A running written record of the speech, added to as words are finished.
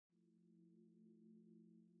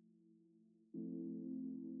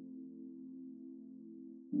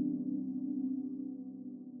Good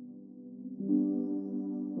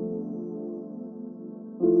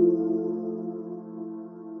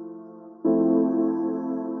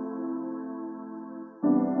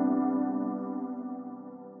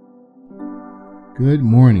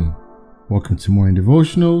morning. Welcome to Morning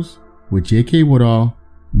Devotionals with J.K. Woodall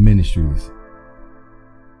Ministries.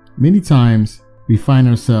 Many times we find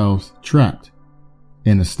ourselves trapped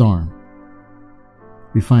in a storm.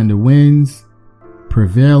 We find the winds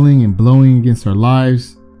prevailing and blowing against our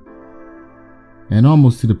lives, and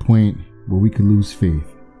almost to the point where we could lose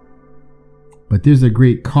faith. But there's a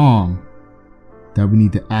great calm that we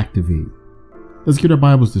need to activate. Let's get our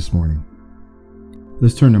Bibles this morning.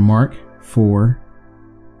 Let's turn to Mark 4.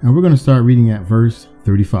 And we're going to start reading at verse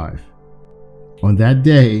 35. On that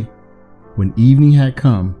day, when evening had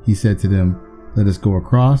come, he said to them, "Let us go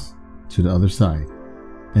across to the other side."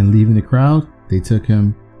 And leaving the crowd, they took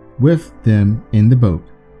him with them in the boat,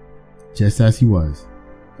 just as he was.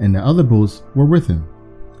 And the other boats were with him.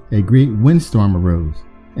 A great windstorm arose,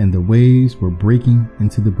 and the waves were breaking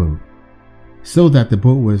into the boat, so that the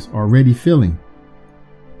boat was already filling.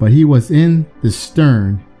 But he was in the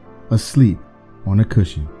stern, asleep on a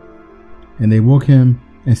cushion. And they woke him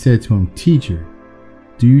and said to him, "Teacher,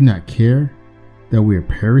 do you not care that we are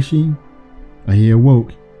perishing?" And he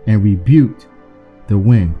awoke and rebuked the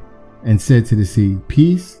wind and said to the sea,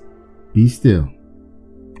 "Peace, be still."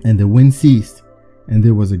 And the wind ceased, and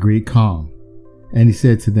there was a great calm. And he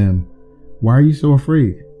said to them, "Why are you so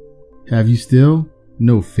afraid? Have you still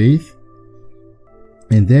no faith?"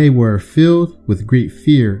 And they were filled with great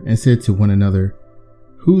fear and said to one another,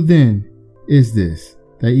 "Who then is this,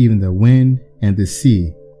 that even the wind and the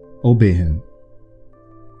sea obey him?"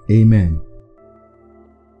 Amen.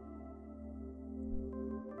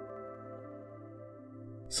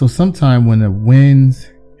 So sometime when the winds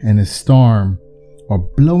and the storm are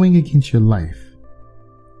blowing against your life,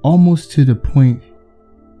 almost to the point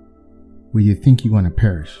where you think you're going to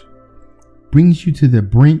perish, brings you to the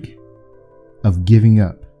brink of giving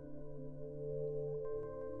up,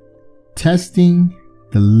 testing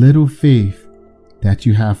the little faith that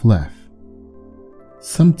you have left.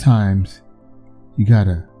 Sometimes you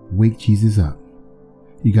gotta wake Jesus up.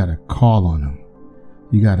 You gotta call on him.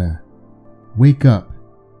 You gotta wake up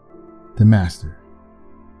the Master.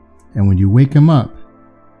 And when you wake him up,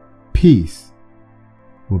 peace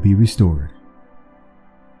will be restored.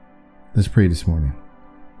 Let's pray this morning.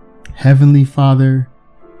 Heavenly Father,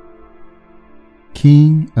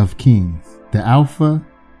 King of Kings, the Alpha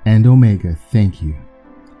and Omega, thank you.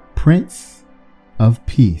 Prince of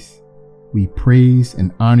Peace, we praise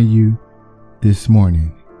and honor you this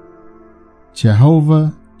morning.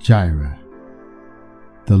 Jehovah Jireh,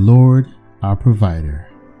 the Lord our provider,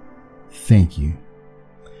 thank you.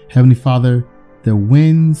 Heavenly Father, the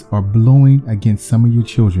winds are blowing against some of your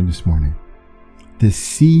children this morning. The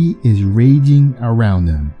sea is raging around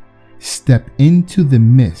them. Step into the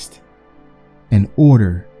midst and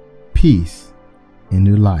order peace in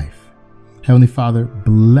their life. Heavenly Father,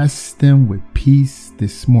 bless them with peace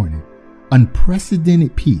this morning.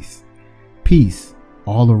 Unprecedented peace. Peace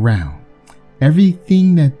all around.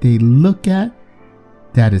 Everything that they look at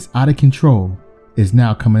that is out of control is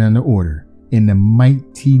now coming under order in the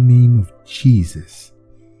mighty name of Jesus.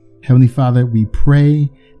 Heavenly Father, we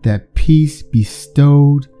pray that peace be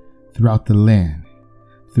bestowed throughout the land,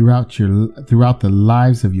 throughout the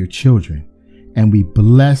lives of your children. And we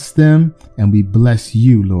bless them and we bless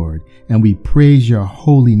you, Lord, and we praise your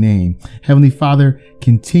holy name. Heavenly Father,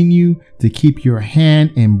 continue to keep your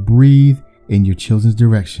hand and breathe in your children's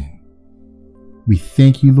direction. We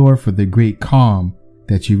thank you, Lord, for the great calm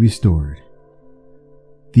that you restored.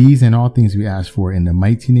 These and all things we ask for in the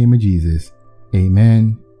mighty name of Jesus.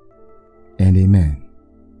 Amen and amen.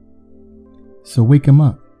 So wake them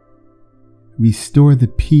up. Restore the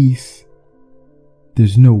peace.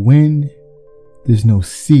 There's no wind. There's no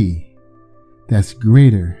sea that's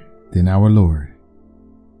greater than our Lord.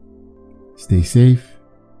 Stay safe,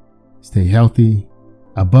 stay healthy.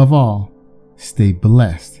 Above all, stay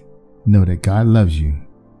blessed. Know that God loves you.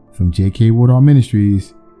 From J.K. Woodall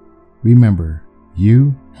Ministries, remember,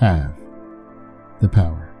 you have the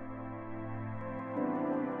power.